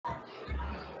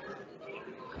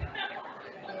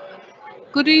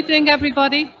Good evening,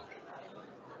 everybody.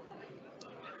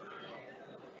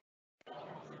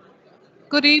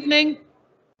 Good evening.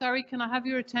 Sorry, can I have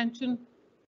your attention?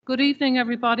 Good evening,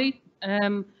 everybody.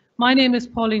 My name is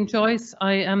Pauline Joyce.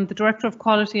 I am the Director of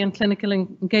Quality and Clinical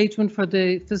Engagement for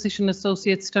the Physician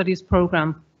Associate Studies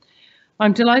Programme.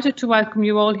 I'm delighted to welcome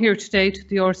you all here today to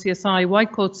the RCSI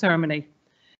White Coat Ceremony.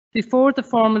 Before the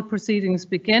formal proceedings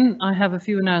begin, I have a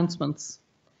few announcements.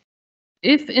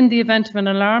 If in the event of an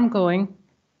alarm going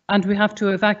and we have to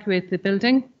evacuate the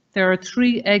building, there are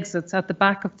 3 exits at the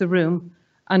back of the room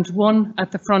and 1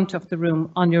 at the front of the room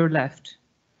on your left.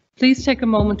 Please take a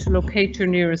moment to locate your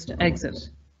nearest exit.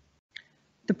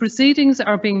 The proceedings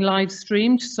are being live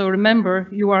streamed, so remember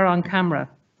you are on camera.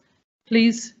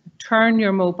 Please turn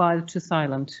your mobile to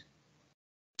silent.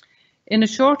 In a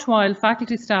short while,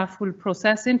 faculty staff will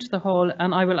process into the hall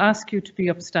and I will ask you to be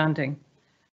upstanding.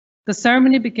 The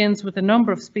ceremony begins with a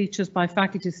number of speeches by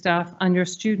faculty staff and your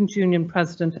Student Union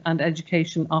President and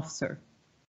Education Officer.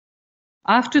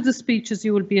 After the speeches,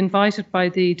 you will be invited by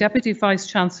the Deputy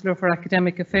Vice-Chancellor for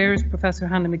Academic Affairs, Professor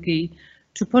Hannah McGee,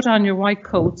 to put on your white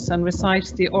coats and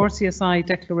recite the RCSI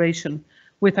Declaration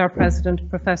with our President,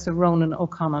 Professor Ronan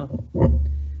O'Connell.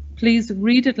 Please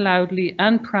read it loudly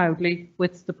and proudly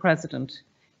with the President.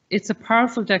 It's a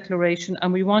powerful declaration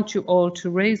and we want you all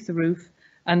to raise the roof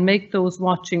and make those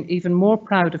watching even more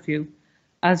proud of you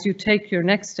as you take your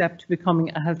next step to becoming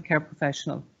a healthcare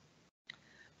professional.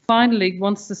 Finally,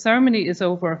 once the ceremony is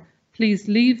over, please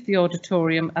leave the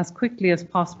auditorium as quickly as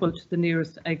possible to the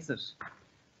nearest exit.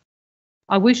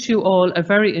 I wish you all a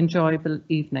very enjoyable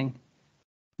evening.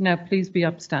 Now please be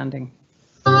upstanding.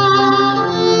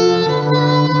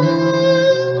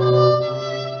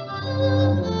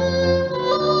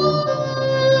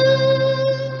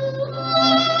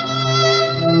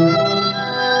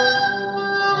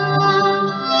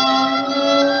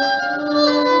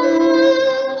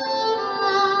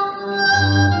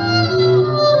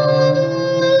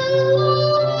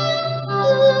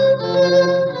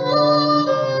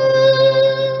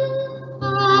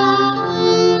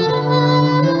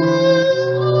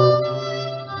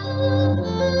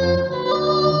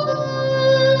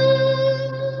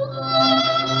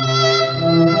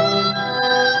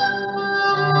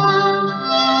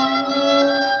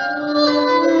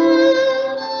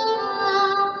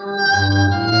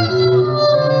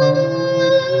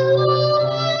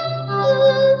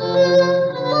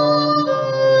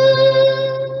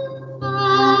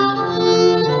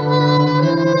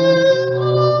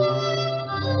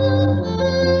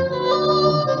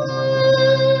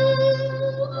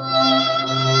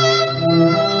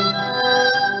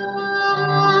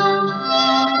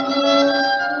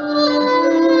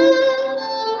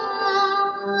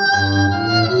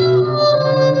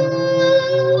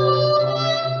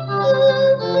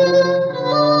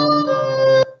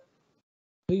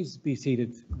 Please be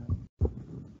seated.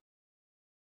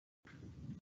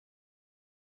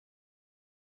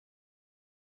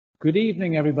 Good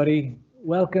evening, everybody.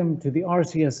 Welcome to the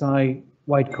RCSI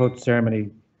White Coat Ceremony.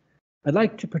 I'd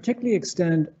like to particularly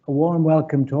extend a warm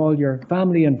welcome to all your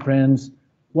family and friends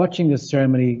watching this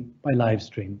ceremony by live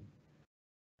stream.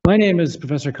 My name is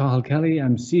Professor Cathal Kelly.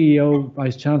 I'm CEO,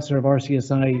 Vice Chancellor of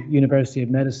RCSI University of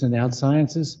Medicine and Health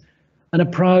Sciences, and a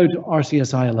proud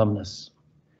RCSI alumnus.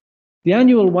 The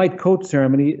annual White Coat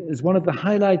Ceremony is one of the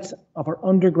highlights of our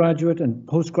undergraduate and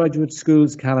postgraduate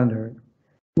schools calendar,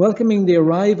 welcoming the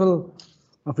arrival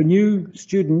of new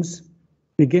students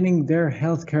beginning their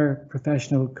healthcare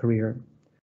professional career.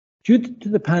 Due to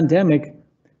the pandemic,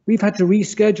 we've had to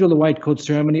reschedule the White Coat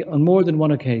Ceremony on more than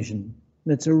one occasion.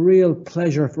 And it's a real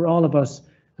pleasure for all of us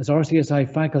as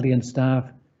RCSI faculty and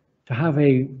staff to have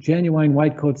a genuine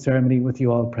White Coat Ceremony with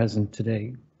you all present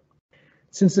today.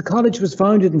 Since the college was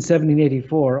founded in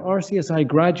 1784, RCSI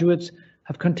graduates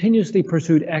have continuously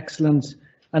pursued excellence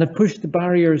and have pushed the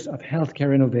barriers of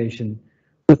healthcare innovation,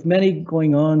 with many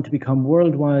going on to become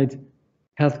worldwide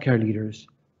healthcare leaders.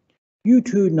 You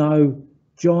too now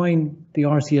join the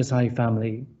RCSI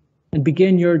family and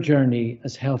begin your journey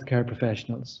as healthcare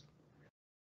professionals.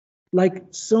 Like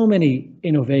so many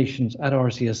innovations at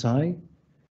RCSI,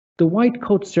 the White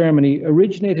Coat Ceremony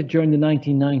originated during the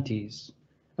 1990s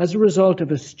as a result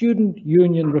of a student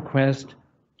union request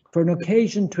for an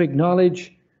occasion to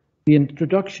acknowledge the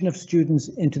introduction of students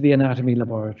into the anatomy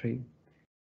laboratory.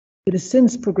 It has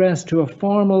since progressed to a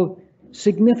formal,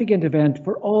 significant event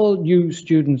for all new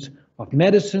students of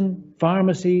medicine,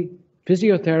 pharmacy,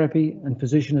 physiotherapy, and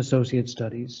physician associate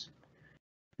studies.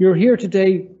 You're here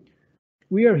today.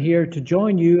 We are here to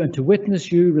join you and to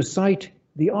witness you recite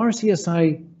the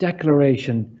RCSI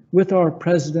Declaration with our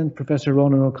President, Professor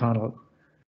Ronan O'Connell,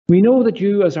 We know that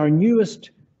you, as our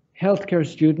newest healthcare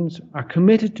students, are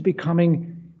committed to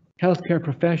becoming healthcare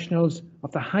professionals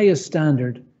of the highest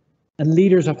standard and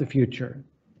leaders of the future.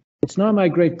 It's now my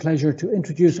great pleasure to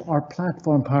introduce our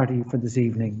platform party for this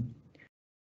evening.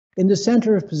 In the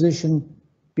centre of position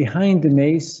behind the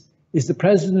mace is the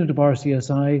President of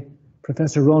RCSI,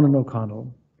 Professor Ronan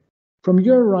O'Connell. From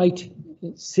your right,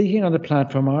 seating on the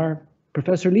platform are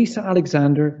Professor Lisa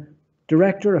Alexander,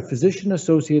 Director of Physician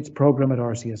Associates Programme at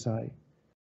RCSI,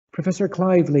 Professor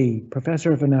Clive Lee,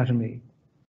 Professor of Anatomy,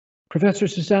 Professor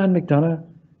Suzanne McDonough,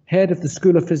 Head of the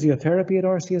School of Physiotherapy at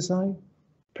RCSI,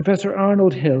 Professor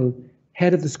Arnold Hill,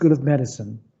 Head of the School of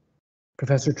Medicine,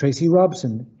 Professor Tracy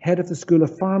Robson, Head of the School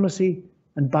of Pharmacy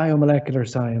and Biomolecular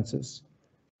Sciences,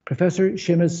 Professor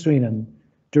Seamus Sreenan,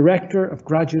 Director of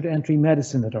Graduate Entry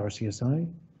Medicine at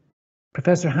RCSI,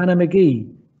 Professor Hannah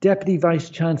McGee, Deputy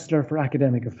Vice-Chancellor for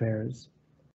Academic Affairs,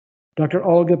 Dr.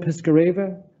 Olga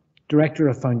Piskareva, Director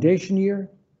of Foundation Year,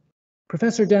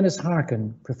 Professor Dennis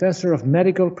Harkin, Professor of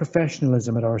Medical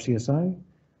Professionalism at RCSI,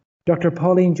 Dr.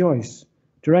 Pauline Joyce,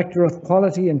 Director of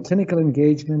Quality and Clinical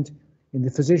Engagement in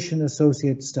the Physician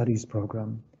Associate Studies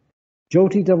Programme,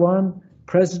 Jyoti Dhawan,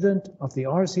 President of the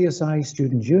RCSI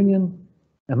Student Union,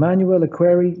 Emmanuel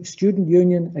Aqueri, Student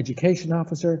Union Education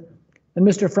Officer, and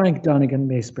Mr. Frank Donegan,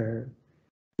 Macebearer.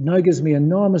 It now gives me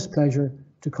enormous pleasure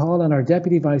to call on our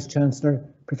Deputy Vice-Chancellor,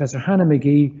 Professor Hannah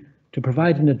McGee, to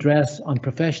provide an address on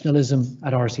professionalism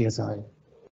at RCSI.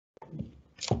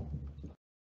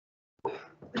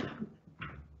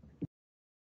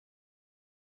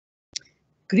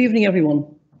 Good evening,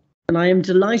 everyone, and I am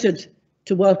delighted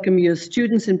to welcome you as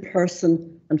students in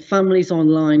person and families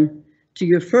online to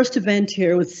your first event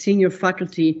here with senior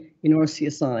faculty in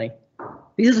RCSI.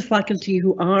 These are the faculty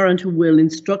who are and who will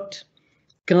instruct,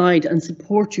 guide and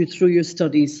support you through your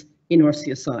studies in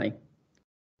RCSI.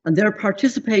 And their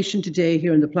participation today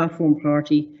here in the platform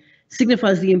party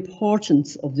signifies the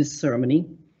importance of this ceremony,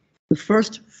 the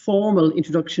first formal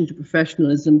introduction to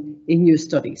professionalism in your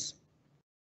studies.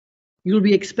 You will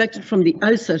be expected from the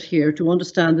outset here to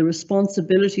understand the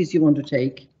responsibilities you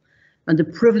undertake and the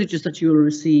privileges that you will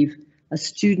receive as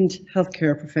student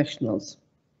healthcare professionals.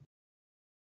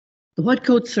 The White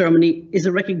Coat Ceremony is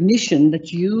a recognition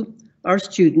that you, our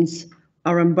students,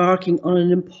 are embarking on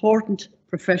an important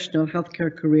professional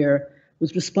healthcare career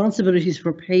with responsibilities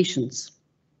for patients.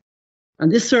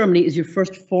 And this ceremony is your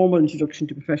first formal introduction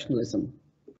to professionalism.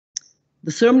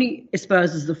 The ceremony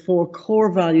espouses the 4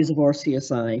 core values of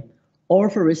RCSI: R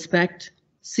for respect,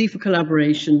 C for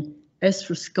collaboration, S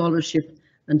for scholarship,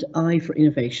 and I for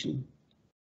innovation.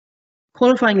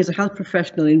 Qualifying as a health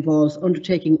professional involves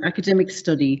undertaking academic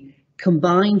study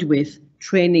combined with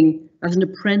training as an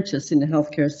apprentice in the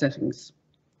healthcare settings.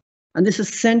 And this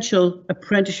essential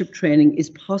apprenticeship training is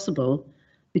possible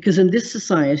because in this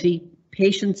society,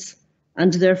 patients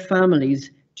and their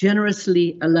families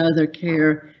generously allow their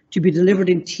care to be delivered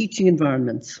in teaching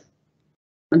environments.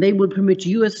 And they will permit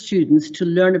you as students to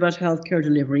learn about healthcare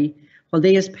delivery while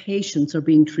they as patients are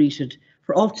being treated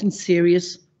for often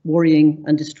serious, worrying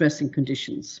and distressing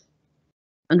conditions.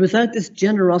 And without this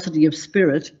generosity of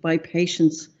spirit by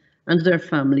patients and their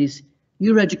families,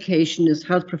 your education as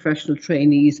health professional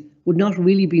trainees would not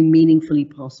really be meaningfully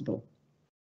possible.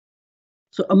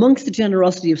 So amongst the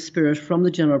generosity of spirit from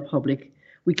the general public,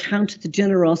 we count the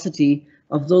generosity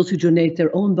of those who donate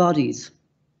their own bodies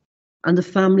and the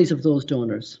families of those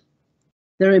donors.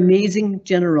 Their amazing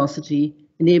generosity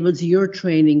enables your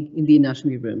training in the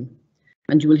anatomy room.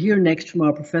 And you will hear next from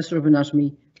our Professor of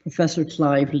Anatomy, Professor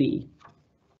Clive Lee.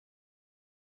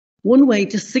 One way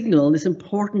to signal this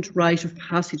important rite of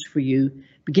passage for you,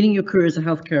 beginning your career as a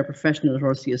healthcare professional at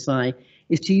RCSI,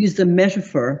 is to use the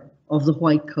metaphor of the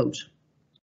white coat.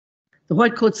 The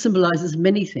white coat symbolises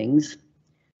many things,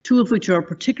 2 of which are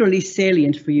particularly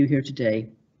salient for you here today.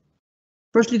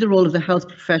 Firstly, the role of the health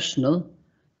professional,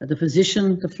 the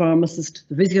physician, the pharmacist,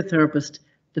 the physiotherapist,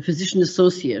 the physician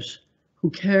associate,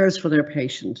 who cares for their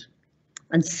patient.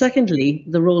 And secondly,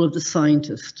 the role of the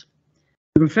scientist,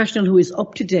 the professional who is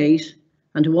up to date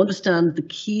and who understands the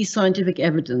key scientific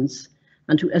evidence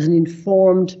and who is an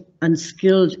informed and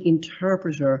skilled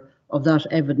interpreter of that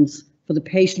evidence for the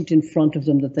patient in front of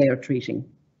them that they are treating.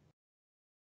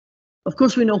 Of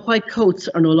course, we know white coats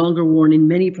are no longer worn in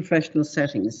many professional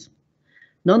settings.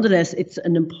 Nonetheless, it's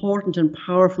an important and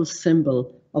powerful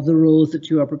symbol of the roles that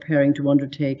you are preparing to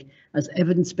undertake as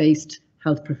evidence-based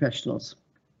health professionals.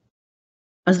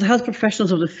 As the health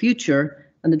professionals of the future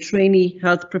and the trainee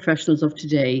health professionals of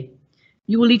today,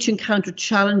 you will each encounter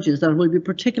challenges that will be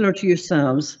particular to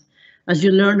yourselves as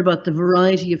you learn about the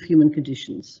variety of human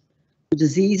conditions, the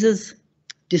diseases,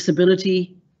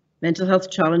 disability, mental health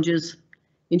challenges,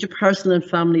 interpersonal and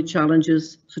family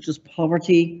challenges such as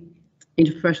poverty,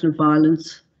 interpersonal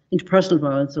violence,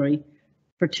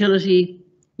 fertility,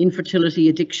 infertility,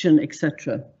 addiction,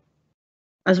 etc.,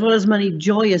 as well as many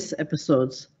joyous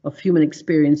episodes of human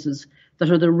experiences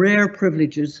that are the rare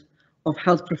privileges of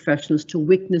health professionals to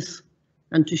witness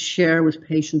and to share with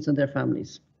patients and their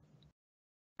families.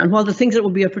 And while the things that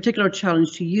will be a particular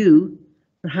challenge to you,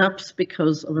 perhaps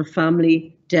because of a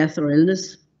family death or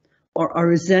illness, or a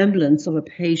resemblance of a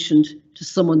patient to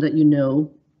someone that you know,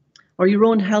 or your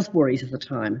own health worries at the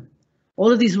time,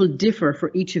 all of these will differ for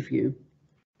each of you,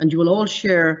 and you will all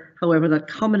share, however, that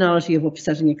commonality of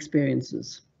upsetting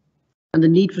experiences and the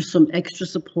need for some extra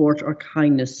support or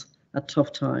kindness at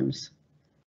tough times.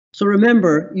 So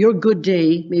remember, your good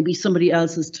day may be somebody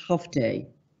else's tough day,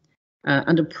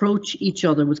 and approach each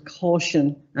other with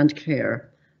caution and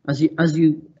care as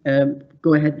you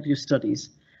go ahead with your studies,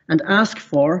 and ask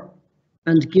for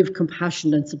and give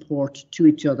compassion and support to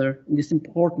each other in this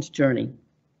important journey.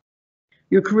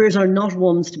 Your careers are not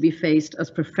ones to be faced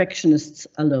as perfectionists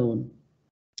alone.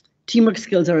 Teamwork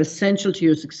skills are essential to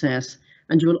your success,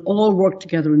 and you will all work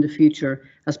together in the future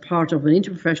as part of an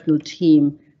interprofessional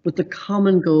team with the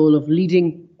common goal of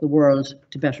leading the world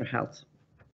to better health.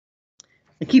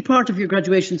 A key part of your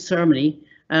graduation ceremony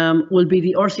will be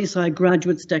the RCSI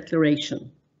Graduates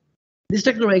Declaration. This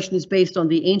declaration is based on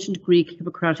the ancient Greek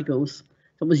Hippocratic Oath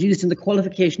that was used in the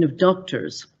qualification of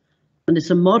doctors, and it's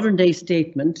a modern day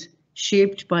statement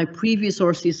shaped by previous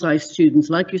RCSI students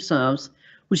like yourselves,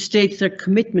 which states their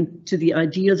commitment to the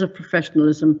ideals of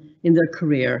professionalism in their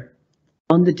career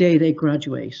on the day they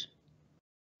graduate.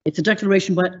 It's a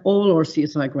declaration by all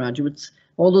RCSI graduates,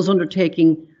 all those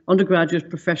undertaking undergraduate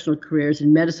professional careers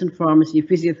in medicine, pharmacy,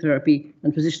 physiotherapy,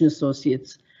 and physician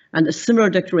associates. And a similar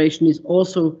declaration is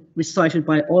also recited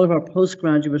by all of our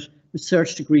postgraduate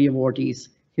research degree awardees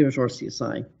here at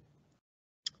RCSI.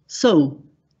 So,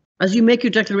 as you make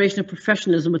your declaration of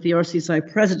professionalism with the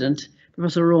RCSI President,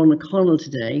 Professor Ronan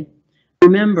today,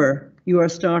 remember you are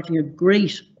starting a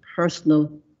great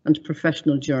personal and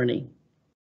professional journey.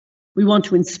 We want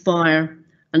to inspire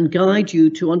and guide you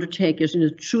to undertake it in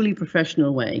a truly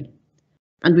professional way,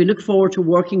 and we look forward to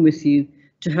working with you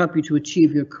to help you to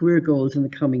achieve your career goals in the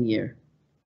coming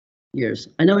years.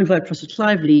 I now invite Professor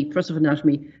Clive Lee, Professor of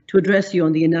Anatomy, to address you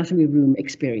on the anatomy room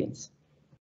experience.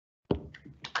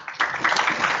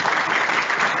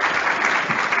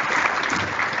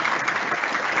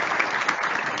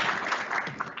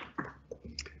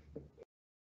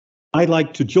 I'd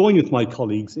like to join with my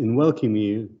colleagues in welcoming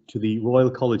you to the Royal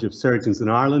College of Surgeons in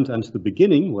Ireland and to the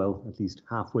beginning, well, at least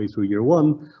halfway through year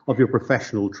one, of your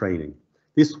professional training.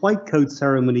 This white coat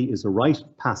ceremony is a rite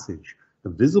of passage, a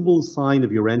visible sign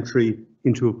of your entry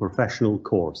into a professional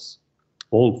course.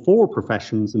 All 4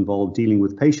 professions involve dealing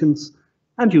with patients,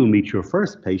 and you'll meet your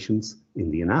first patients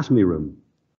in the anatomy room.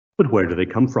 But where do they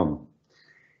come from?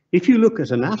 If you look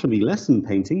at anatomy lesson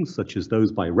paintings, such as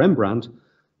those by Rembrandt,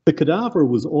 the cadaver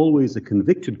was always a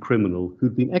convicted criminal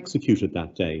who'd been executed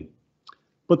that day.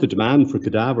 But the demand for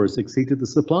cadavers exceeded the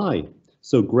supply,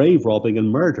 so grave robbing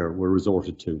and murder were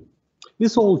resorted to.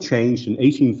 This all changed in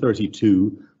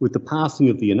 1832 with the passing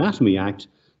of the Anatomy Act,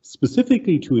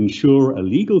 specifically to ensure a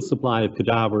legal supply of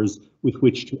cadavers with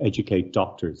which to educate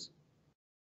doctors.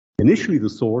 Initially, the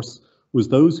source was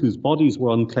those whose bodies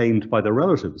were unclaimed by their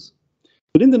relatives.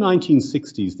 But in the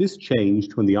 1960s, this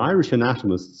changed when the Irish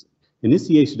anatomists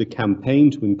initiated a campaign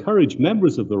to encourage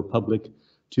members of the Republic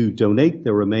to donate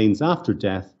their remains after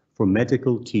death for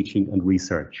medical teaching and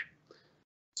research.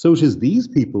 So it is these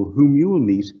people whom you will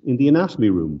meet in the anatomy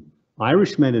room,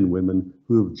 Irish men and women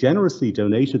who have generously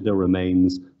donated their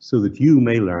remains so that you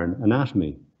may learn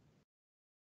anatomy.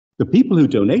 The people who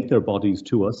donate their bodies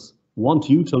to us want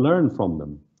you to learn from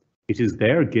them. It is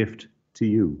their gift to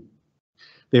you.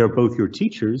 They are both your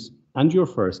teachers and your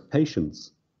first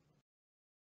patients.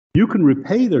 You can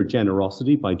repay their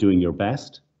generosity by doing your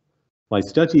best, by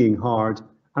studying hard,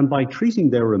 and by treating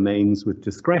their remains with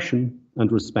discretion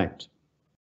and respect.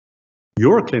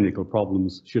 Your clinical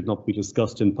problems should not be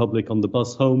discussed in public on the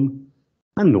bus home,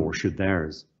 and nor should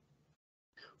theirs.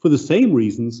 For the same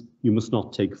reasons, you must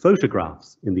not take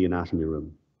photographs in the anatomy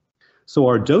room. So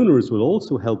our donors will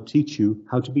also help teach you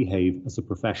how to behave as a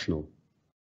professional.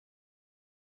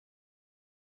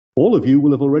 All of you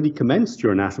will have already commenced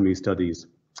your anatomy studies.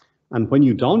 And when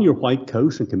you don your white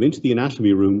coat and come into the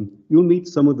anatomy room, you'll meet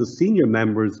some of the senior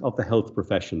members of the health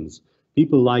professions.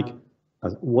 People like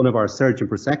one of our surgeon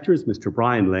preceptors, Mr.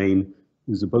 Brian Lane,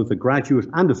 who's both a graduate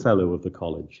and a fellow of the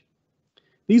college.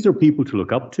 These are people to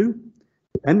look up to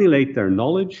emulate their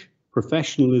knowledge,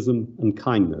 professionalism, and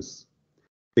kindness.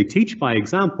 They teach by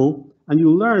example, and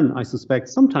you'll learn, I suspect,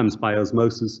 sometimes by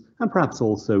osmosis, and perhaps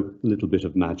also a little bit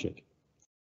of magic.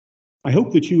 I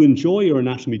hope that you enjoy your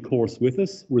anatomy course with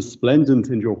us, resplendent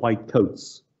in your white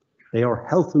coats. They are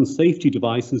health and safety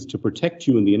devices to protect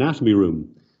you in the anatomy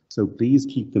room, so please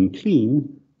keep them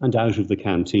clean and out of the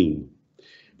canteen.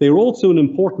 They are also an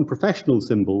important professional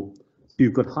symbol, so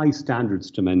you've got high standards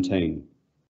to maintain.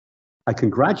 I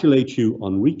congratulate you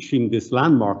on reaching this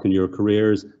landmark in your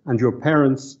careers and your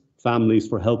parents, families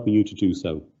for helping you to do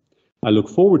so. I look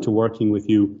forward to working with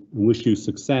you and wish you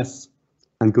success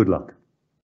and good luck.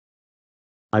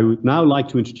 I would now like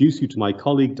to introduce you to my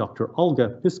colleague, Dr.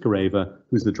 Olga Piskareva,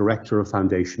 who's the Director of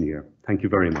Foundation Year. Thank you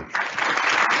very much.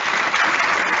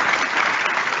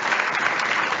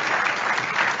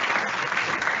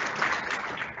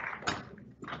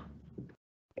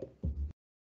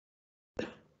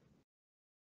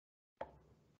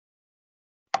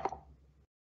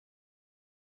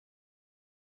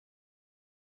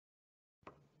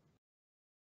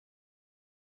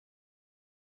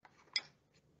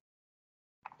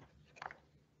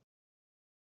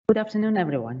 Good afternoon,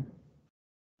 everyone.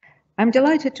 I'm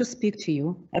delighted to speak to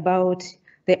you about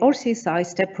the RCSI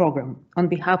STEP program on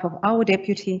behalf of our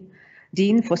Deputy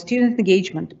Dean for Student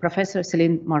Engagement, Professor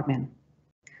Celine Marmin.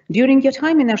 During your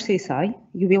time in RCSI,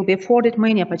 you will be afforded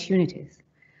many opportunities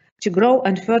to grow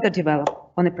and further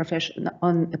develop on a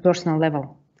personal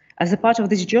level. As a part of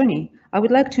this journey, I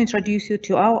would like to introduce you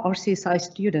to our RCSI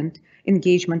Student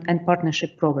Engagement and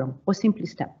Partnership Program, or simply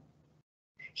STEP.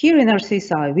 Here in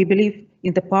RCSI, we believe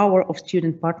in the power of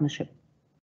student partnership.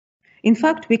 In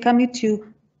fact, we commit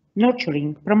to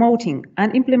nurturing, promoting,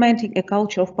 and implementing a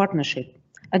culture of partnership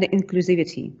and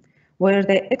inclusivity, where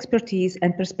the expertise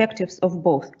and perspectives of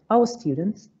both our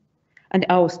students and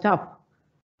our staff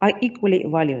are equally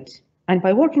valued. And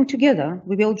by working together,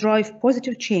 we will drive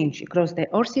positive change across the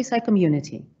RCSI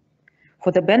community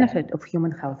for the benefit of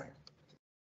human health.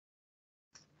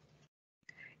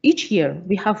 Each year,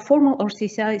 we have formal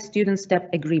RCSI Student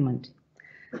STEP Agreement.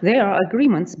 There are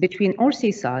agreements between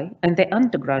RCSI and the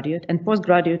undergraduate and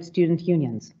postgraduate student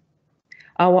unions.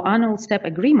 Our annual STEP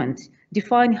Agreement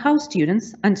defines how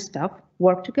students and staff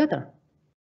work together,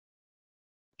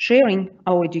 sharing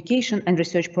our education and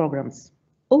research programs,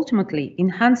 ultimately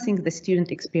enhancing the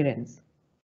student experience.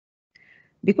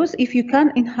 Because if you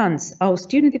can enhance our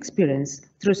student experience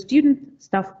through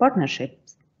student-staff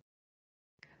partnerships,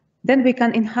 then we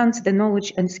can enhance the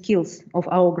knowledge and skills of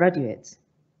our graduates.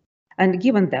 And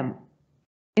given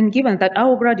that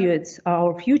our graduates are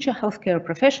our future healthcare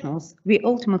professionals, we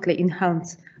ultimately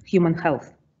enhance human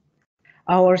health.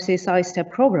 Our RCSI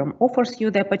STEP program offers you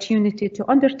the opportunity to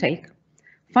undertake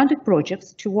funded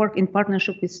projects to work in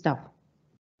partnership with staff,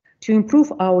 to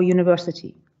improve our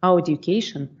university, our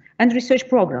education and research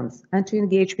programs, and to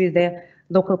engage with the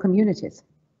local communities.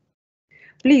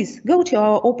 Please go to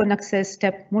our open access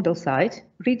STEP model site,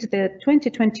 read the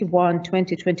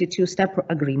 2021-2022 STEP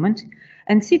agreement,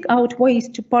 and seek out ways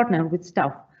to partner with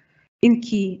staff on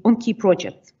key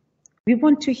projects. We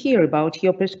want to hear about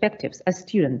your perspectives as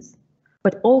students,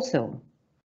 but also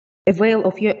avail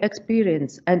of your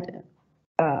experience and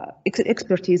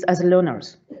expertise as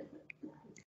learners.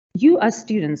 You as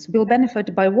students will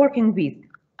benefit by working with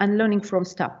and learning from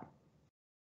staff.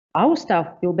 Our staff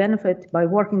will benefit by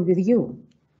working with you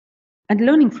and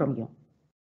learning from you,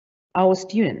 our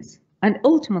students, and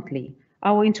ultimately,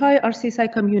 our entire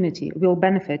RCSI community will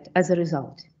benefit as a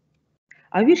result.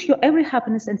 I wish you every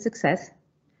happiness and success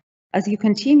as you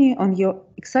continue on your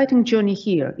exciting journey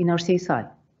here in RCSI.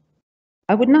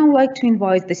 I would now like to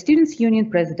invite the Students' Union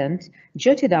President,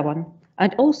 Jyoti Dhawan,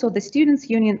 and also the Students'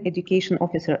 Union Education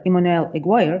Officer, Emmanuel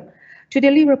Aguirre, to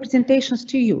deliver presentations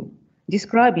to you,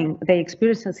 describing their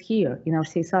experiences here in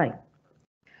RCSI.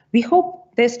 We hope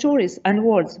their stories and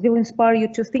words will inspire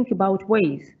you to think about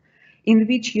ways in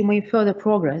which you may further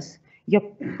progress your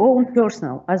own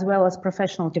personal as well as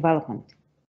professional development.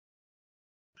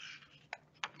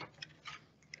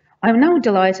 I'm now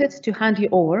delighted to hand you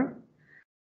over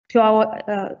to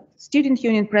our Student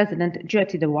Union President,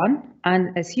 Jyoti Dhawan,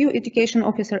 and SU Education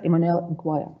Officer, Emmanuel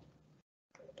Aguirre.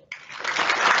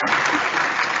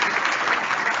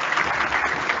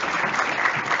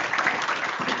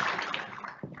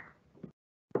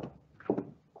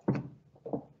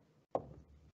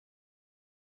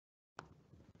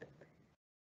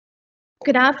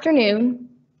 Good afternoon,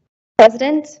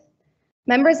 President,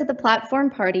 members of the Platform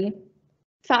Party,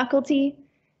 faculty,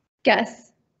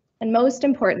 guests, and most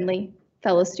importantly,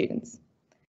 fellow students.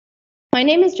 My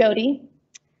name is Jyoti.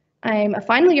 I'm a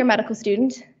final year medical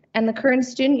student and the current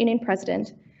Student Union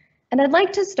President, and I'd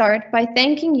like to start by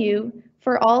thanking you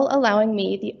for all allowing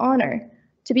me the honor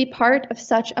to be part of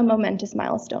such a momentous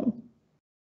milestone.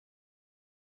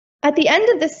 At the end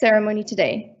of this ceremony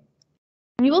today,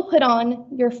 you will put on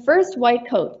your first white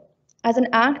coat as an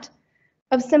act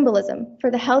of symbolism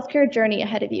for the healthcare journey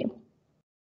ahead of you.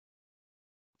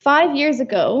 5 years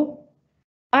ago,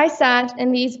 I sat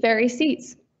in these very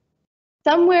seats,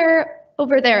 somewhere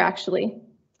over there actually,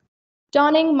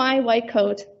 donning my white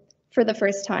coat for the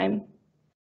first time,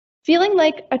 feeling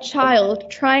like a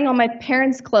child trying on my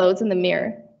parents' clothes in the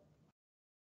mirror.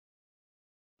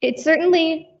 I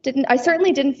certainly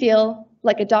didn't feel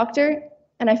like a doctor,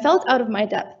 and I felt out of my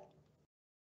depth.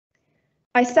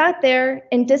 I sat there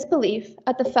in disbelief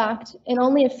at the fact in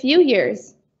only a few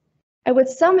years, I would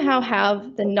somehow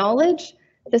have the knowledge,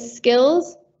 the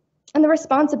skills, and the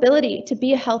responsibility to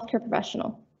be a healthcare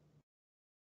professional.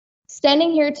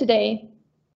 Standing here today,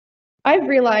 I've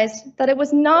realized that it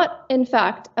was not, in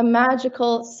fact, a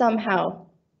magical somehow.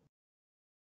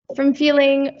 From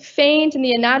feeling faint in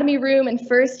the anatomy room in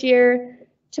first year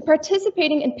to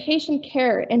participating in patient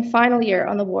care in final year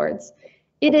on the wards,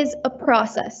 it is a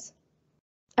process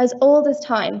as old as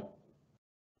time,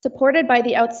 supported by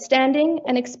the outstanding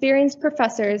and experienced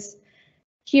professors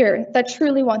here that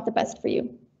truly want the best for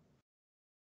you.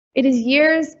 It is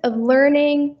years of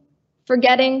learning,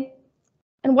 forgetting,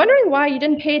 and wondering why you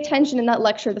didn't pay attention in that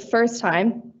lecture the first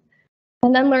time,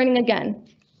 and then learning again.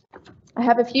 I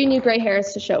have a few new gray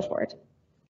hairs to show for it.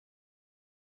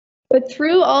 But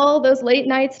through all those late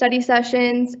night study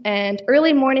sessions and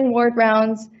early morning ward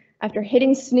rounds, after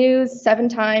hitting snooze 7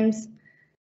 times,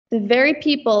 the very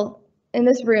people in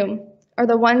this room are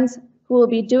the ones who will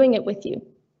be doing it with you.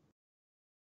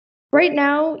 Right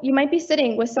now, you might be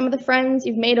sitting with some of the friends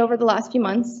you've made over the last few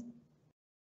months,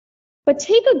 but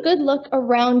take a good look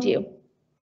around you.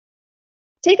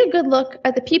 Take a good look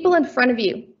at the people in front of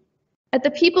you, at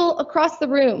the people across the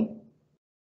room.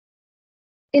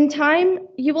 In time,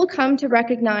 you will come to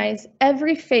recognize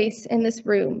every face in this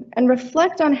room and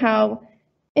reflect on how,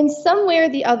 in some way or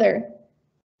the other,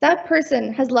 that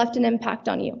person has left an impact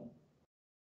on you.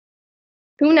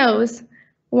 Who knows,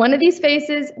 one of these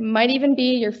faces might even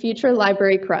be your future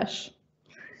library crush.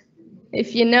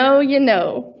 If you know, you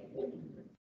know.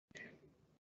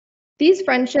 These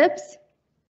friendships,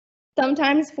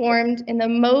 sometimes formed in the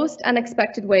most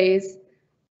unexpected ways,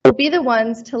 will be the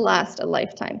ones to last a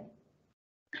lifetime.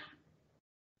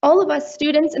 All of us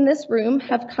students in this room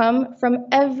have come from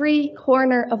every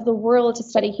corner of the world to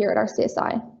study here at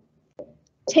RCSI.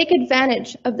 Take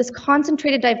advantage of this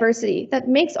concentrated diversity that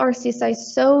makes RCSI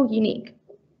so unique.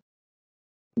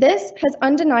 This has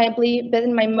undeniably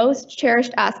been my most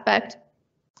cherished aspect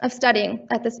of studying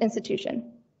at this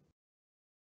institution.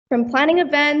 From planning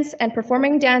events and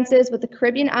performing dances with the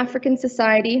Caribbean African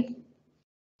Society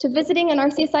to visiting an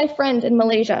RCSI friend in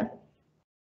Malaysia,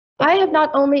 I have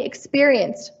not only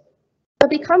experienced, but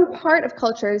become part of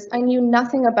cultures I knew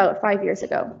nothing about 5 years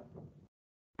ago.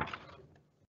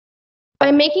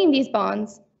 By making these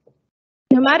bonds,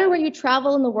 no matter where you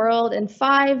travel in the world in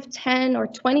 5, 10, or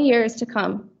 20 years to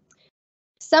come,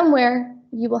 somewhere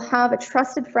you will have a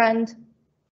trusted friend,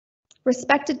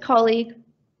 respected colleague,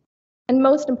 and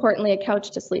most importantly, a couch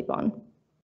to sleep on.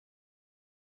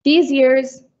 These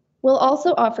years will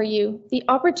also offer you the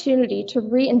opportunity to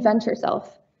reinvent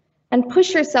yourself and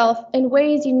push yourself in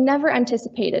ways you never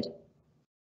anticipated.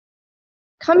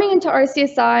 Coming into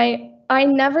RCSI, I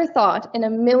never thought in a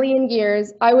million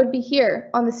years I would be here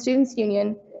on the Students'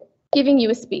 Union giving you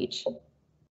a speech.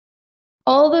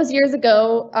 All those years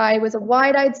ago, I was a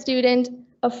wide-eyed student,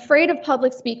 afraid of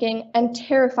public speaking and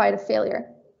terrified of failure.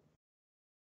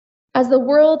 As the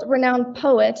world-renowned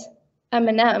poet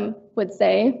Eminem would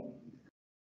say,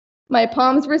 my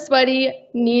palms were sweaty,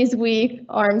 knees weak,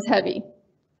 arms heavy.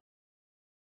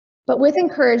 But with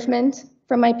encouragement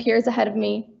from my peers ahead of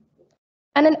me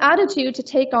and an attitude to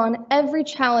take on every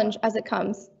challenge as it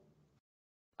comes,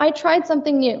 I tried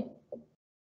something new.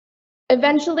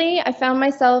 Eventually, I found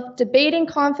myself debating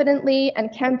confidently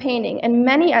and campaigning in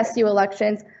many SU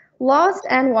elections, lost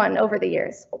and won over the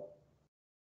years.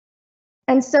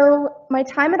 And so my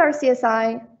time at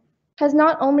RCSI has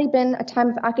not only been a time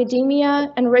of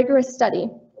academia and rigorous study,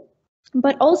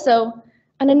 but also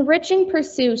an enriching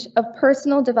pursuit of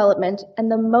personal development and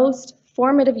the most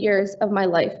formative years of my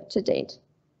life to date.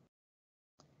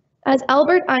 As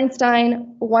Albert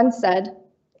Einstein once said,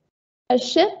 a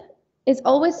ship is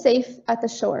always safe at the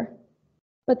shore,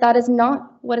 but that is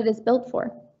not what it is built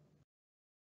for.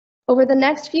 Over the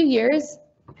next few years,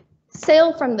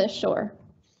 sail from this shore.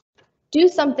 Do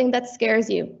something that scares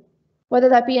you, whether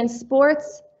that be in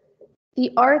sports,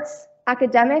 the arts,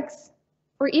 academics,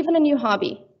 or even a new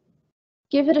hobby.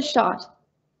 Give it a shot.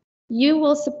 You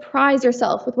will surprise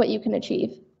yourself with what you can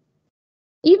achieve.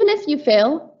 Even if you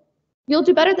fail, you'll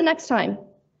do better the next time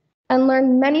and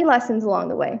learn many lessons along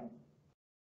the way.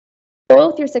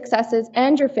 Both your successes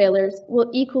and your failures will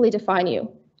equally define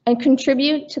you and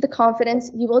contribute to the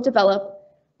confidence you will develop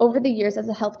over the years as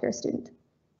a healthcare student.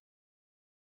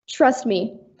 Trust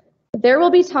me, there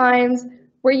will be times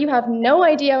where you have no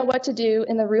idea what to do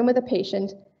in the room with a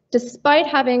patient, despite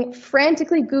having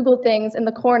frantically Googled things in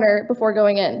the corner before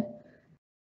going in.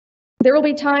 There will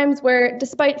be times where,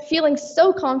 despite feeling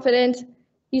so confident,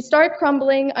 you start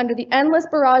crumbling under the endless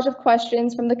barrage of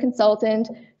questions from the consultant,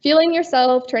 feeling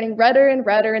yourself turning redder and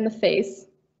redder in the face.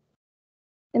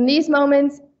 In these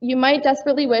moments, you might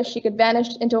desperately wish you could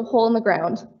vanish into a hole in the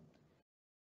ground.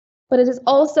 But it is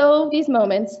also these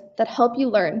moments that help you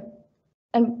learn.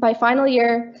 And by final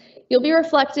year, you'll be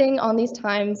reflecting on these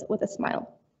times with a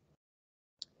smile.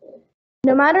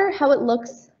 No matter how it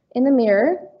looks in the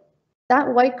mirror, that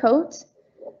white coat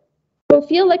will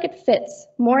feel like it fits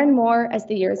more and more as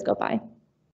the years go by.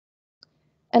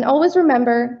 And always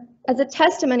remember, as a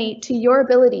testimony to your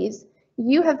abilities,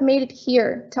 you have made it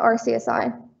here to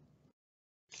RCSI.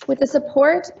 With the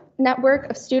support network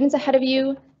of students ahead of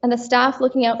you and the staff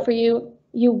looking out for you,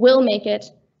 you will make it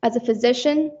as a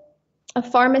physician, a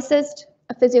pharmacist,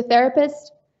 a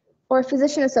physiotherapist, or a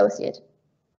physician associate.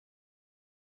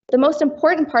 The most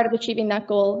important part of achieving that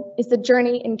goal is the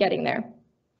journey in getting there.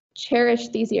 Cherish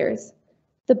these years.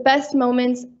 The best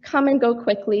moments come and go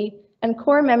quickly, and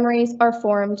core memories are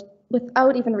formed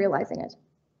without even realizing it.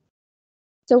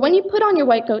 So when you put on your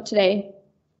white coat today,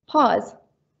 pause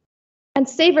and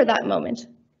savor that moment,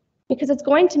 because it's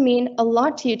going to mean a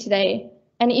lot to you today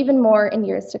and even more in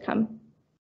years to come.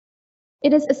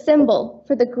 It is a symbol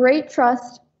for the great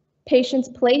trust patients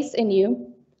place in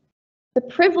you, the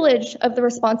privilege of the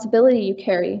responsibility you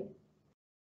carry,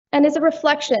 and is a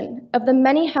reflection of the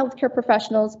many healthcare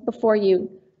professionals before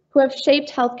you who have shaped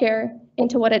healthcare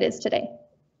into what it is today.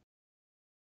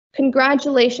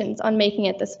 Congratulations on making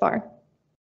it this far.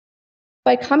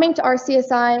 By coming to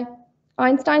RCSI,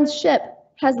 Einstein's ship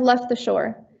has left the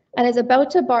shore and is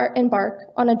about to embark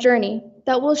on a journey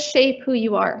that will shape who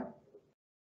you are.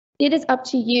 It is up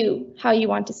to you how you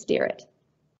want to steer it.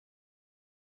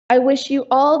 I wish you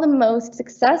all the most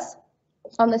success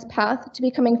on this path to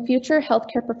becoming future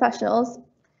healthcare professionals,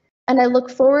 and I look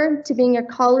forward to being your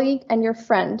colleague and your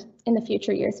friend in the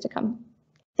future years to come.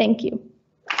 Thank you.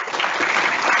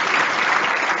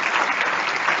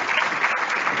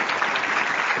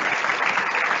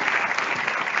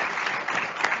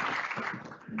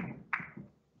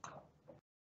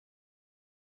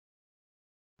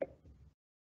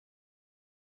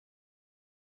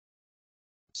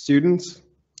 Students,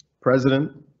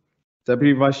 President,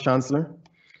 Deputy Vice Chancellor,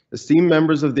 esteemed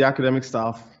members of the academic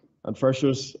staff, and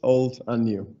freshers old and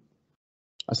new.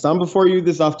 I stand before you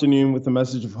this afternoon with a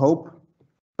message of hope,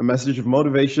 a message of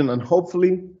motivation, and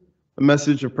hopefully a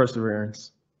message of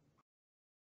perseverance.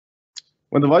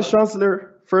 When the Vice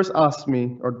Chancellor first asked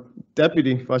me, or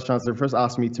Deputy Vice Chancellor first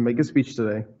asked me to make a speech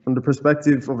today, from the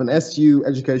perspective of an SU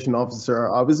education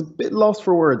officer, I was a bit lost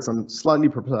for words and slightly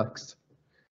perplexed.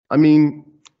 I mean,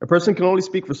 a person can only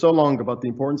speak for so long about the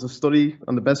importance of study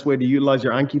and the best way to utilize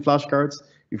your Anki flashcards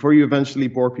before you eventually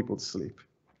bore people to sleep.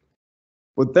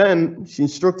 But then she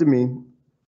instructed me,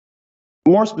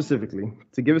 more specifically,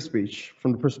 to give a speech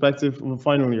from the perspective of a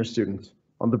final year student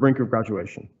on the brink of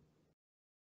graduation.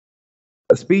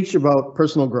 A speech about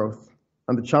personal growth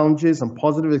and the challenges and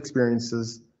positive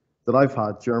experiences that I've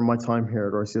had during my time here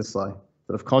at RCSI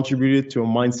that have contributed to a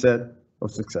mindset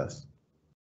of success.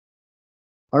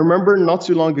 I remember not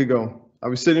too long ago, I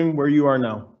was sitting where you are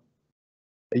now,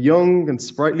 a young and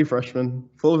sprightly freshman,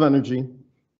 full of energy,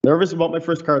 nervous about my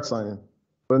first card signing,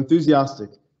 but enthusiastic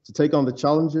to take on the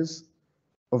challenges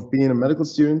of being a medical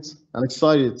student and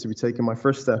excited to be taking my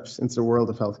first steps into the world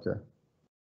of healthcare.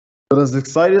 But as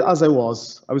excited as I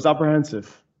was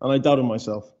apprehensive and I doubted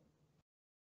myself.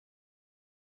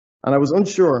 And I was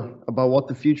unsure about what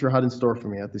the future had in store for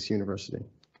me at this university.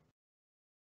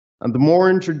 And the more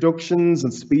introductions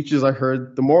and speeches I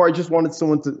heard, the more I just wanted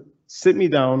someone to sit me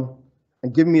down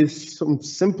and give me some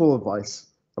simple advice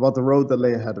about the road that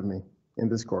lay ahead of me in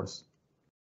this course.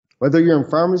 Whether you're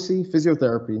in pharmacy,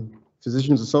 physiotherapy,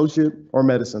 physician's associate, or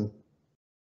medicine,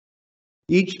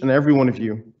 each and every one of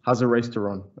you has a race to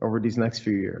run over these next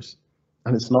few years,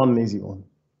 and it's not an easy one.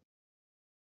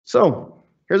 So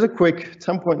here's a quick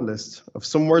 10-point list of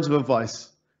some words of advice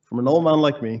from an old man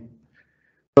like me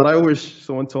that I wish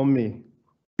someone told me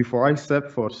before I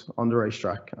stepped foot on the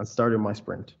racetrack and started my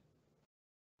sprint.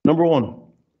 Number one,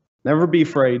 never be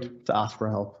afraid to ask for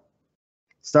help.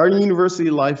 Starting university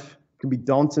life can be a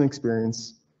daunting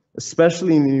experience,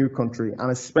 especially in a new country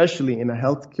and especially in a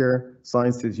healthcare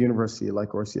sciences university like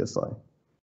RCSI.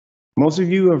 Most of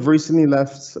you have recently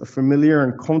left a familiar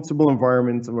and comfortable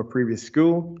environment of a previous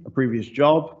school, a previous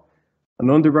job,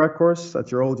 an undergrad course at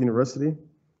your old university,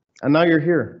 and now you're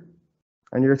here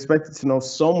and you're expected to know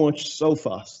so much so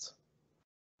fast.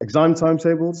 Exam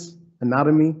timetables,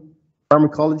 anatomy,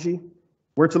 pharmacology,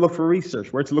 where to look for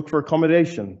research, where to look for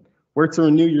accommodation, where to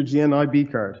renew your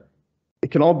GNIB card.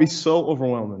 It can all be so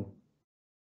overwhelming.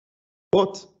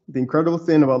 But the incredible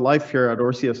thing about life here at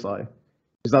RCSI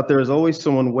is that there is always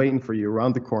someone waiting for you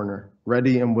around the corner,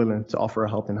 ready and willing to offer a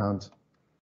helping hand.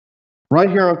 Right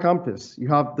here on campus, you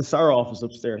have the SARA office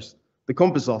upstairs, the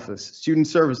Compass office, student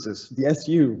services, the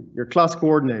SU, your class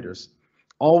coordinators,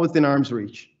 all within arm's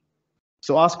reach.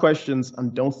 So ask questions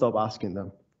and don't stop asking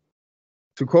them.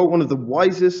 To quote one of the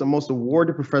wisest and most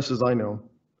awarded professors I know,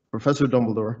 Professor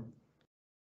Dumbledore,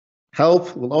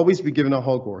 help will always be given at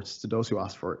Hogwarts to those who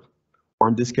ask for it, or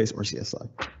in this case, RCSI.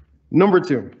 Number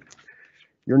 2,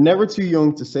 you're never too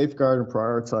young to safeguard and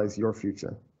prioritize your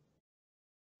future.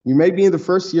 You may be in the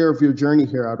first year of your journey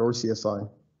here at RCSI,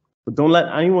 but don't let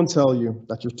anyone tell you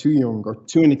that you're too young or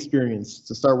too inexperienced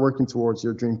to start working towards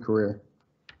your dream career.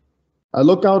 I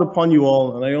look out upon you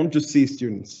all and I don't just see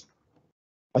students.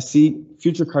 I see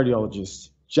future cardiologists,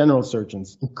 general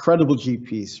surgeons, incredible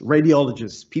GPs,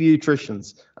 radiologists,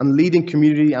 pediatricians, and leading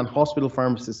community and hospital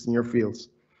pharmacists in your fields.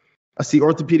 I see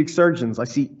orthopedic surgeons, I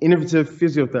see innovative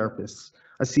physiotherapists,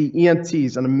 I see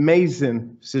ENTs and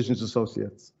amazing physicians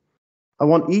associates. I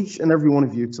want each and every one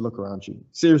of you to look around you.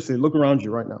 Seriously, look around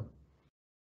you right now.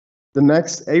 The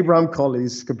next Abraham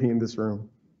Collies could be in this room.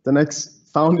 The next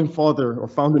founding father or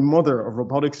founding mother of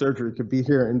robotic surgery could be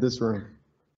here in this room.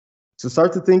 So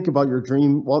start to think about your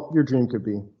dream, what your dream could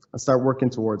be, and start working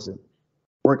towards it.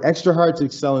 Work extra hard to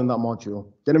excel in that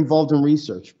module. Get involved in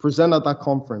research, present at that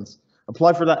conference,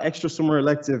 apply for that extra summer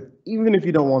elective, even if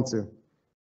you don't want to.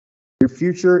 Your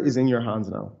future is in your hands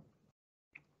now.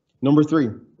 Number 3,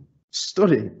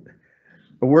 study.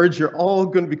 A word you're all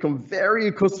going to become very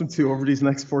accustomed to over these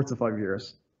next 4 to 5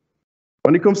 years.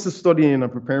 When it comes to studying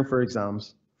and preparing for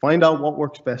exams, find out what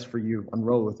works best for you and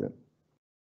roll with it.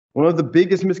 One of the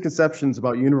biggest misconceptions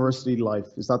about university life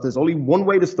is that there's only one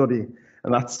way to study,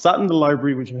 and that's sat in the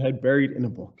library with your head buried in a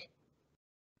book.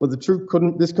 But the truth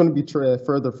couldn't be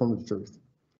further from the truth.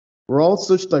 We're all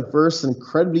such diverse and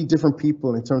incredibly different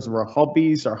people in terms of our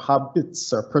hobbies, our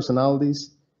habits, our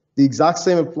personalities. The exact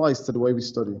same applies to the way we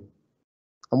study.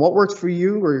 And what works for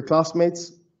you or your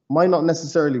classmates might not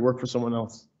necessarily work for someone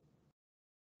else.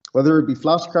 Whether it be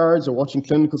flashcards or watching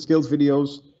clinical skills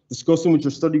videos, discussing with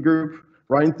your study group,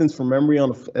 writing things from memory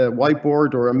on a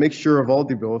whiteboard, or a mixture of all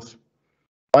the above,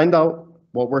 find out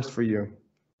what works for you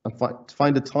and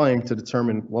find the time to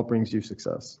determine what brings you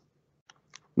success.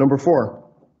 Number 4,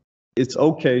 it's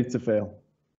okay to fail.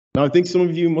 Now, I think some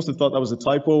of you must have thought that was a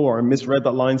typo or I misread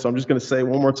that line, so I'm just going to say it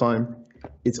one more time.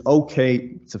 It's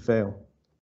okay to fail.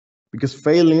 Because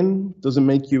failing doesn't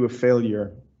make you a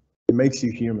failure, it makes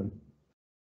you human.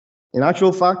 In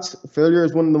actual fact, failure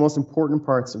is one of the most important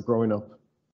parts of growing up.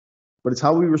 But it's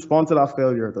how we respond to that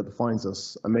failure that defines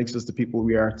us and makes us the people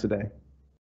we are today.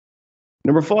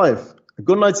 Number 5, a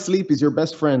good night's sleep is your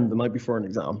best friend the night before an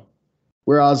exam.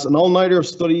 Whereas an all-nighter of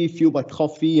study fueled by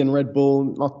coffee and Red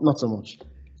Bull, not so much.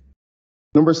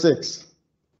 Number 6,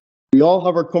 we all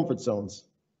have our comfort zones.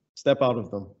 Step out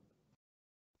of them.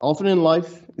 Often in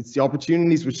life, it's the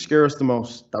opportunities which scare us the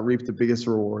most that reap the biggest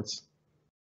rewards.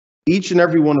 Each and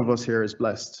every one of us here is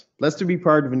blessed to be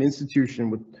part of an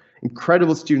institution with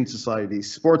incredible student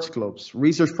societies, sports clubs,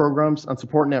 research programs, and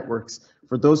support networks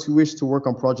for those who wish to work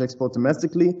on projects both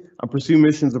domestically and pursue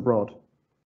missions abroad.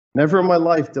 Never in my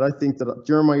life did I think that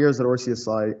during my years at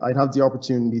RCSI, I'd have the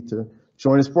opportunity to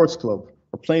join a sports club,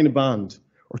 or play in a band,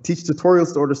 or teach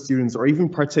tutorials to other students, or even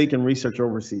partake in research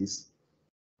overseas.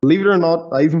 Believe it or not,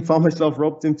 I even found myself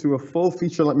roped into a full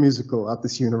feature-length musical at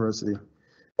this university,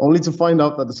 only to find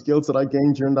out that the skills that I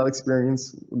gained during that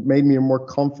experience made me a more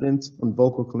confident and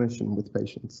vocal clinician with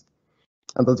patients,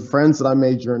 and that the friends that I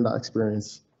made during that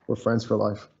experience were friends for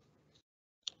life.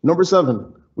 Number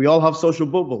 7, we all have social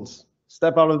bubbles.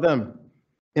 Step out of them.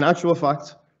 In actual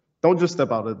fact, don't just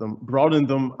step out of them, broaden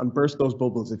them and burst those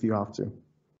bubbles if you have to.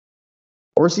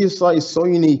 RCSI is so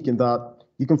unique in that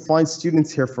you can find students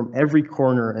here from every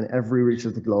corner and every reach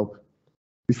of the globe.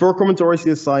 Before coming to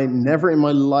RCSI, never in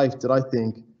my life did I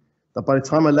think that by the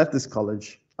time I left this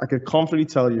college, I could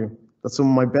confidently tell you that some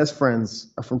of my best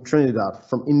friends are from Trinidad,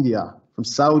 from India, from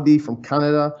Saudi, from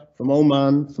Canada, from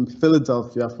Oman, from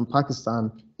Philadelphia, from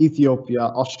Pakistan, Ethiopia,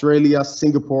 Australia,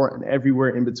 Singapore, and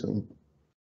everywhere in between.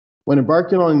 When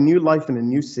embarking on a new life in a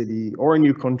new city or a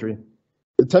new country,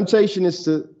 the temptation is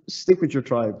to stick with your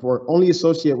tribe or only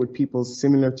associate with people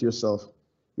similar to yourself.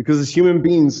 Because as human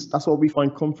beings, that's what we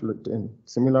find comfort in,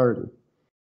 similarity.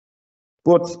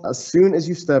 But as soon as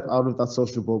you step out of that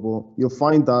social bubble, you'll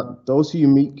find that those who you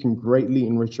meet can greatly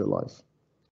enrich your life.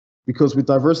 Because with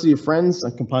diversity of friends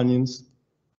and companions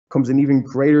comes an even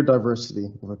greater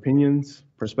diversity of opinions,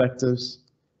 perspectives,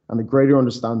 and a greater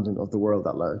understanding of the world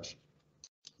at large.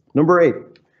 Number 8,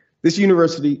 this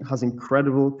university has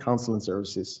incredible counseling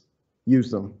services.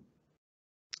 Use them.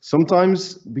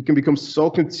 Sometimes we can become so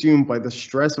consumed by the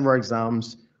stress of our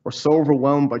exams or so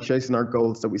overwhelmed by chasing our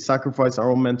goals that we sacrifice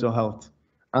our own mental health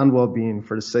and well-being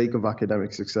for the sake of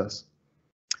academic success.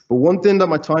 But one thing that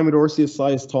my time at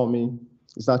RCSI has taught me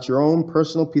is that your own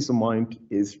personal peace of mind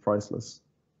is priceless.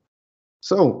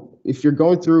 So if you're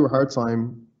going through a hard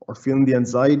time or feeling the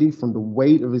anxiety from the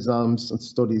weight of exams and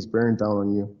studies bearing down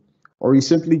on you, or you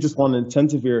simply just want an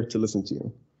attentive ear to listen to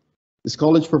you, this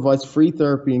college provides free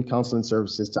therapy and counseling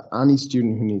services to any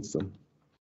student who needs them.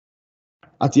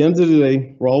 At the end of the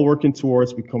day, we're all working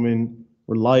towards becoming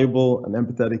reliable and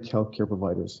empathetic healthcare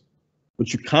providers.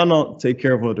 But you cannot take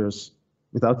care of others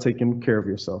without taking care of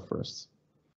yourself first.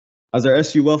 As our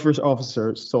SU welfare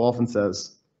officer so often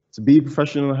says, to be a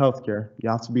professional in healthcare, you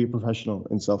have to be a professional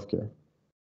in self-care.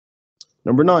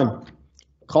 Number 9,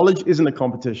 college isn't a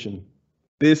competition.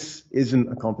 This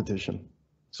isn't a competition.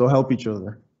 So help each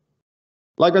other.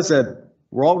 Like I said,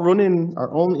 we're all running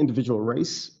our own individual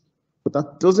race, but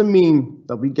that doesn't mean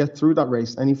that we get through that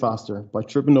race any faster by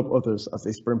tripping up others as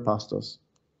they sprint past us.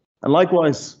 And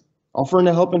likewise, offering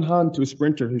a helping hand to a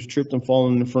sprinter who's tripped and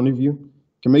fallen in front of you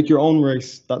can make your own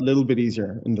race that little bit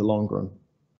easier in the long run.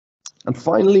 And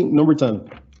finally, number 10,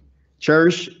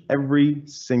 cherish every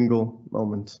single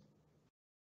moment.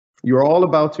 You are all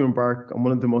about to embark on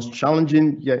one of the most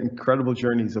challenging yet incredible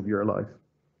journeys of your life.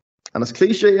 And as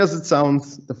cliche as it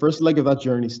sounds, the first leg of that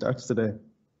journey starts today.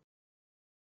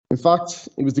 In fact,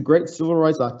 it was the great civil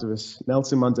rights activist,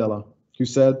 Nelson Mandela, who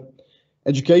said,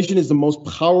 education is the most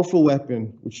powerful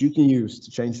weapon which you can use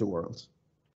to change the world.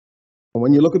 And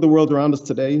when you look at the world around us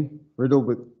today, riddled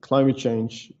with climate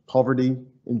change, poverty,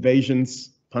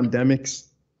 invasions, pandemics,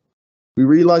 we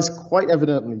realize quite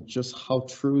evidently just how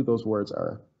true those words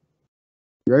are.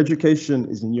 Your education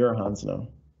is in your hands now.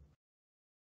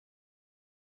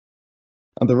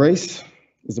 And the race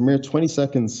is a mere 20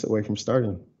 seconds away from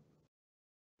starting.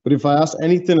 But if I ask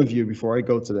anything of you before I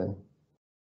go today,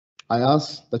 I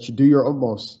ask that you do your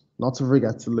utmost not to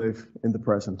forget to live in the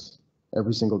present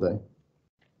every single day.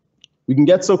 We can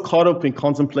get so caught up in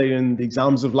contemplating the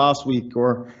exams of last week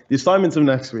or the assignments of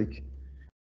next week,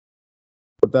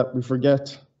 but that we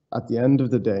forget at the end of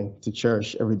the day to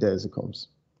cherish every day as it comes.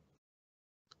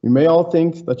 You may all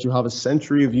think that you have a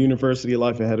century of university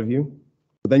life ahead of you,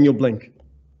 but then you'll blink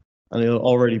and it'll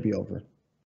already be over.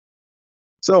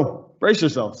 So brace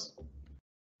yourselves.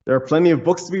 There are plenty of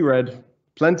books to be read,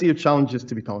 plenty of challenges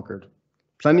to be conquered,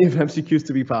 plenty of MCQs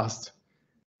to be passed,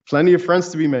 plenty of friends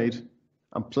to be made,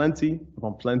 and plenty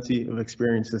upon plenty of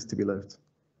experiences to be lived.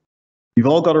 You've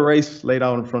all got a race laid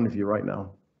out in front of you right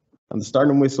now, and the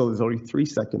starting whistle is only 3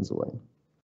 seconds away.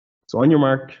 So on your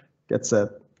mark, get set,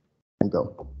 and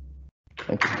go.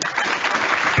 Thank you.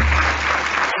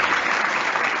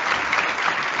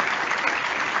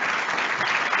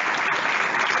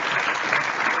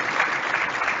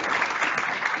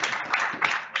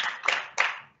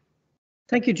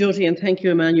 Thank you, Jyoti, and thank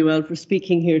you, Emmanuel, for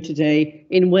speaking here today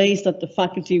in ways that the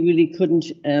faculty really couldn't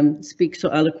speak so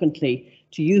eloquently.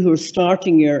 To you who are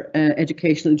starting your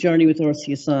educational journey with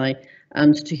RCSI,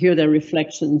 and to hear their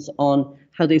reflections on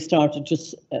how they started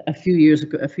just a few years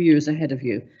ago, a few years ahead of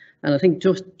you. And I think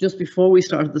just before we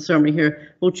started the ceremony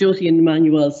here, both Jyoti and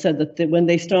Emmanuel said that when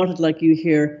they started like you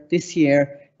here this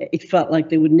year, it felt like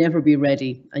they would never be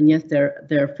ready, and yet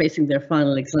they're facing their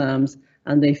final exams.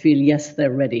 And they feel, yes,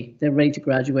 they're ready. They're ready to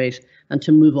graduate and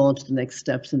to move on to the next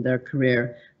steps in their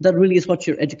career. That really is what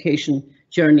your education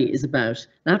journey is about.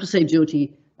 And I have to say,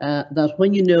 Jyoti, that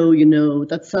when you know,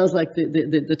 that sounds like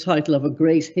the title of a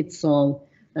great hit song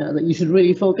that you should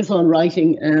really focus on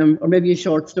writing, or maybe a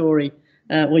short story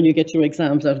when you get your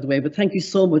exams out of the way. But thank you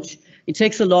so much. It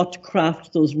takes a lot to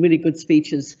craft those really good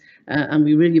speeches, and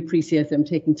we really appreciate them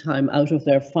taking time out of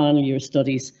their final year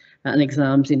studies and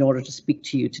exams in order to speak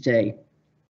to you today.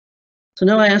 So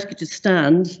now I ask you to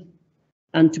stand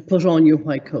and to put on your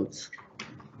white coats.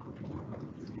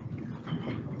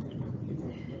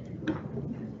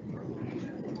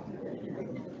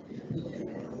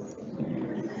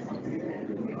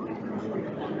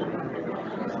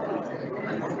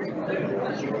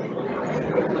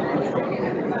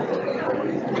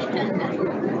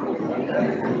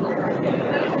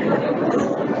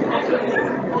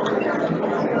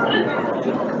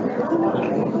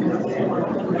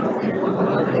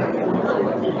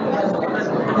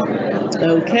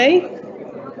 Okay.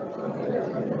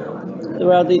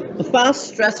 There are the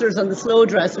fast dressers and the slow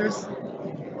dressers.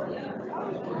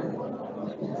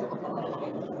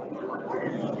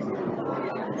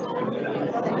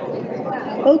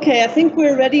 Okay, I think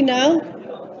we're ready now.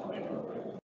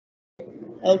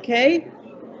 Okay.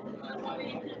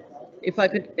 If I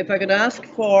could ask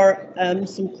for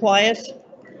some quiet,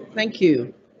 thank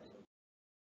you.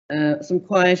 Some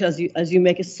quiet as you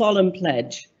make a solemn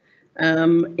pledge.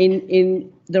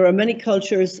 There are many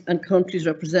cultures and countries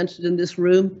represented in this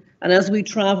room, and as we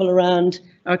travel around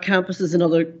our campuses in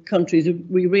other countries,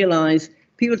 we realise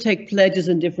people take pledges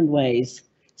in different ways.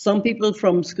 Some people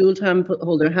from school time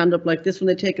hold their hand up like this when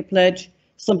they take a pledge.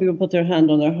 Some people put their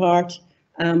hand on their heart.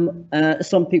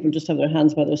 Some people just have their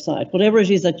hands by their side. Whatever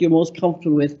it is that you're most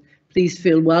comfortable with, please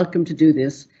feel welcome to do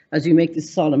this as you make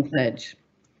this solemn pledge.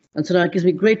 And so now it gives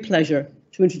me great pleasure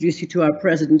to introduce you to our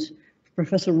President,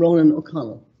 Professor Ronan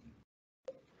O'Connell.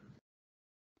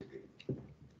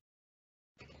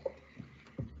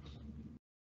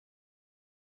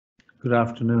 Good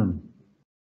afternoon.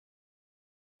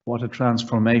 What a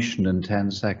transformation in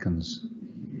 10 seconds.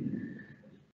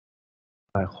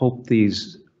 I hope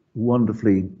these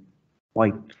wonderfully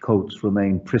white coats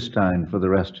remain pristine for the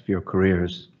rest of your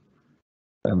careers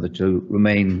and that you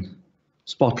remain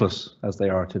spotless as they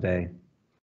are today.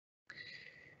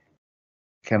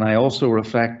 Can I also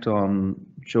reflect on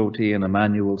Jyoti and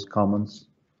Emmanuel's comments?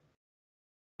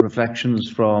 Reflections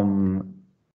from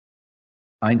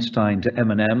Einstein to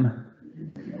Eminem,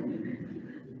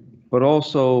 but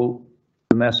also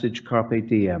the message Carpe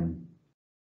Diem.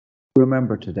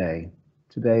 Remember today.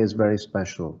 Today is very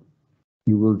special.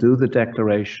 You will do the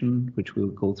declaration, which we'll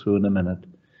go through in a minute,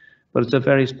 but it's a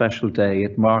very special day.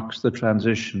 It marks the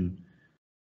transition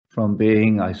from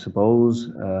being, I suppose,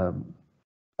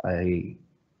 a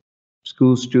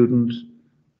school student,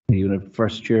 a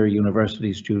first-year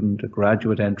university student, a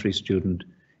graduate entry student,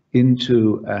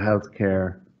 into a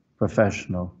healthcare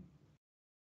professional.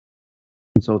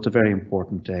 And so it's a very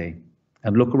important day.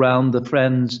 And look around, the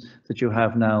friends that you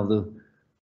have now, the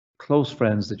close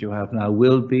friends that you have now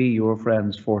will be your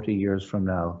friends 40 years from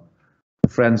now. The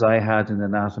friends I had in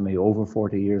anatomy over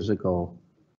 40 years ago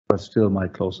are still my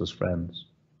closest friends.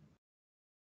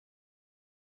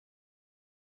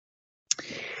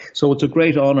 So it's a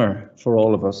great honor for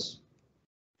all of us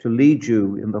to lead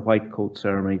you in the white coat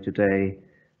ceremony today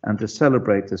and to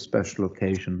celebrate this special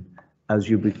occasion as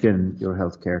you begin your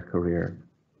healthcare career.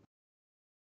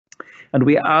 And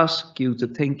we ask you to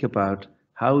think about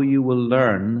how you will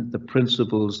learn the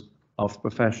principles of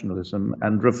professionalism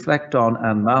and reflect on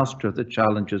and master the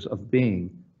challenges of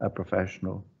being a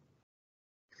professional.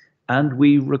 And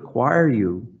we require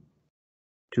you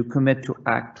to commit to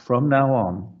act from now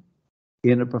on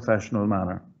in a professional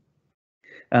manner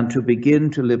and to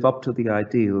begin to live up to the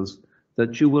ideals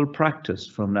that you will practice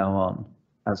from now on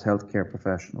as healthcare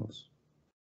professionals.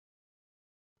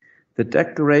 The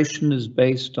declaration is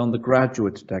based on the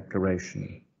graduate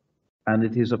declaration, and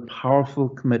it is a powerful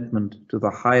commitment to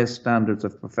the highest standards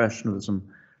of professionalism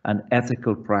and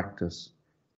ethical practice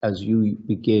as you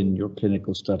begin your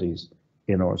clinical studies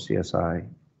in RCSI.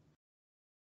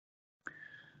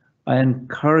 I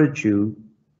encourage you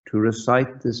to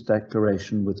recite this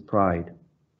declaration with pride.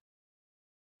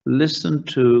 Listen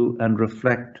to and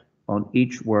reflect on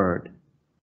each word.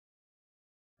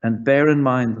 And bear in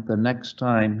mind that the next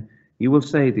time you will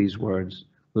say these words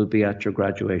will be at your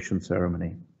graduation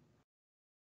ceremony.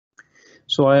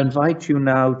 So I invite you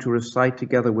now to recite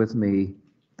together with me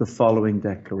the following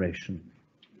declaration.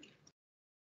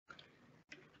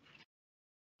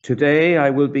 Today I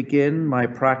will begin my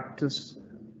practice,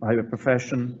 my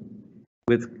profession,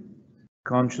 with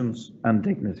conscience and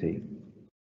dignity.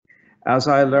 As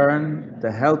I learn,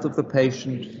 the health of the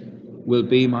patient will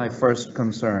be my first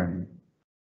concern.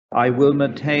 I will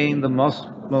maintain the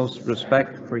most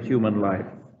respect for human life.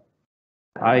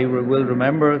 I will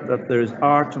remember that there is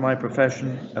art to my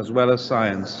profession as well as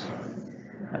science.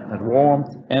 That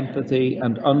warmth, empathy,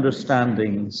 and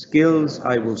understanding, skills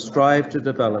I will strive to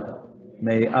develop,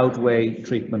 may outweigh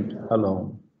treatment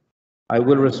alone. I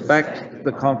will respect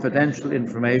the confidential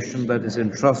information that is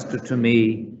entrusted to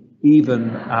me even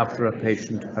after a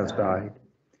patient has died.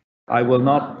 I will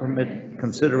not permit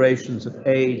considerations of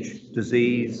age,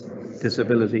 disease,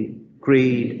 disability,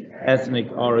 creed, ethnic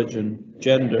origin,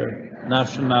 gender,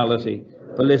 nationality,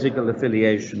 political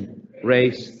affiliation,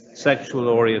 race, sexual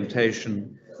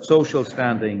orientation, social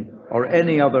standing, or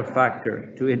any other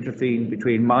factor to intervene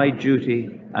between my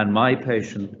duty and my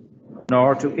patient,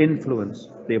 nor to influence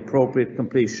the appropriate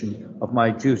completion of my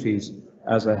duties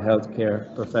as a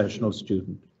healthcare professional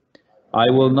student. I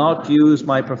will not use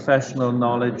my professional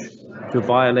knowledge to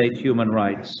violate human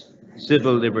rights,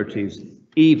 civil liberties,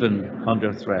 even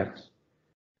under threat.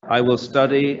 I will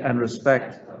study and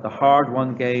respect the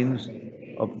hard-won gains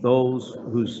of those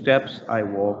whose steps I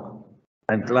walk,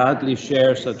 and gladly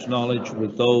share such knowledge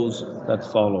with those that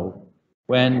follow,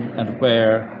 when and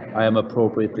where I am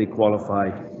appropriately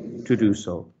qualified to do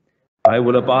so. I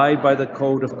will abide by the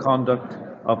code of conduct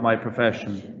of my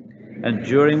profession, and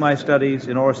during my studies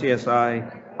in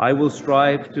RCSI, I will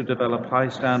strive to develop high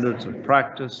standards of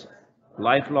practice,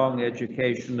 lifelong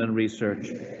education and research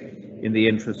in the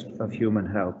interest of human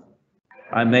health.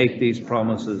 I make these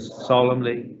promises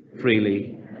solemnly,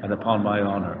 freely, and upon my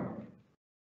honor.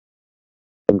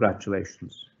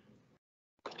 Congratulations.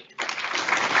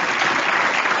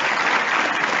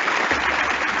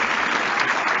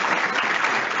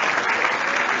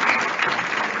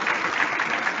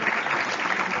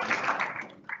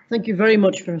 Thank you very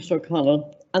much, Professor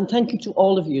O'Connell, and thank you to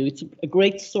all of you. It's a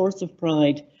great source of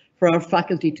pride for our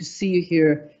faculty to see you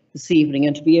here this evening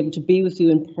and to be able to be with you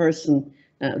in person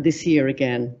this year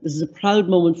again. This is a proud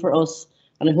moment for us,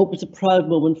 and I hope it's a proud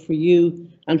moment for you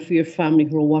and for your family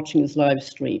who are watching this live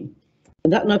stream.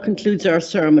 And that now concludes our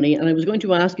ceremony, and I was going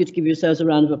to ask you to give yourselves a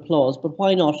round of applause, but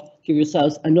why not give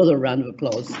yourselves another round of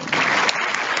applause?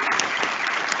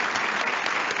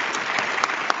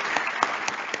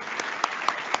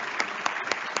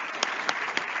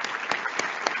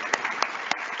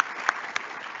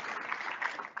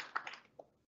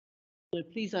 I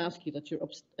please ask you that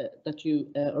you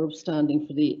are upstanding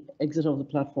for the exit of the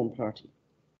platform party.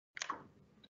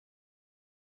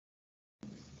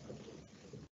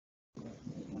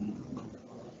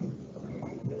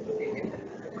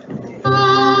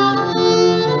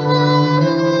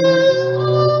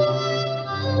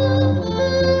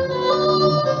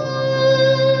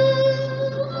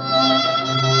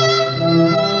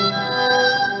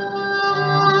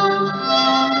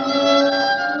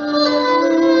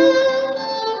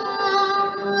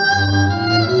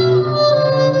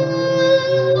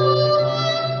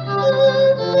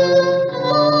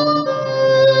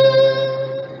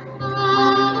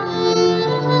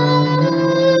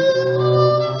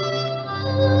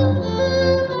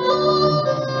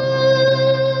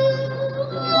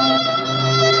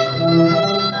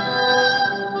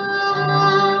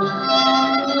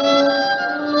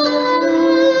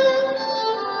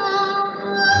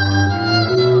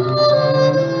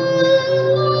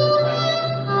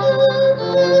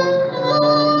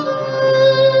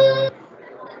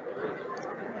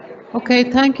 Okay,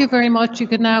 thank you very much. You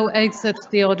can now exit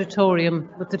the auditorium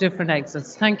with the different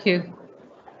exits. Thank you.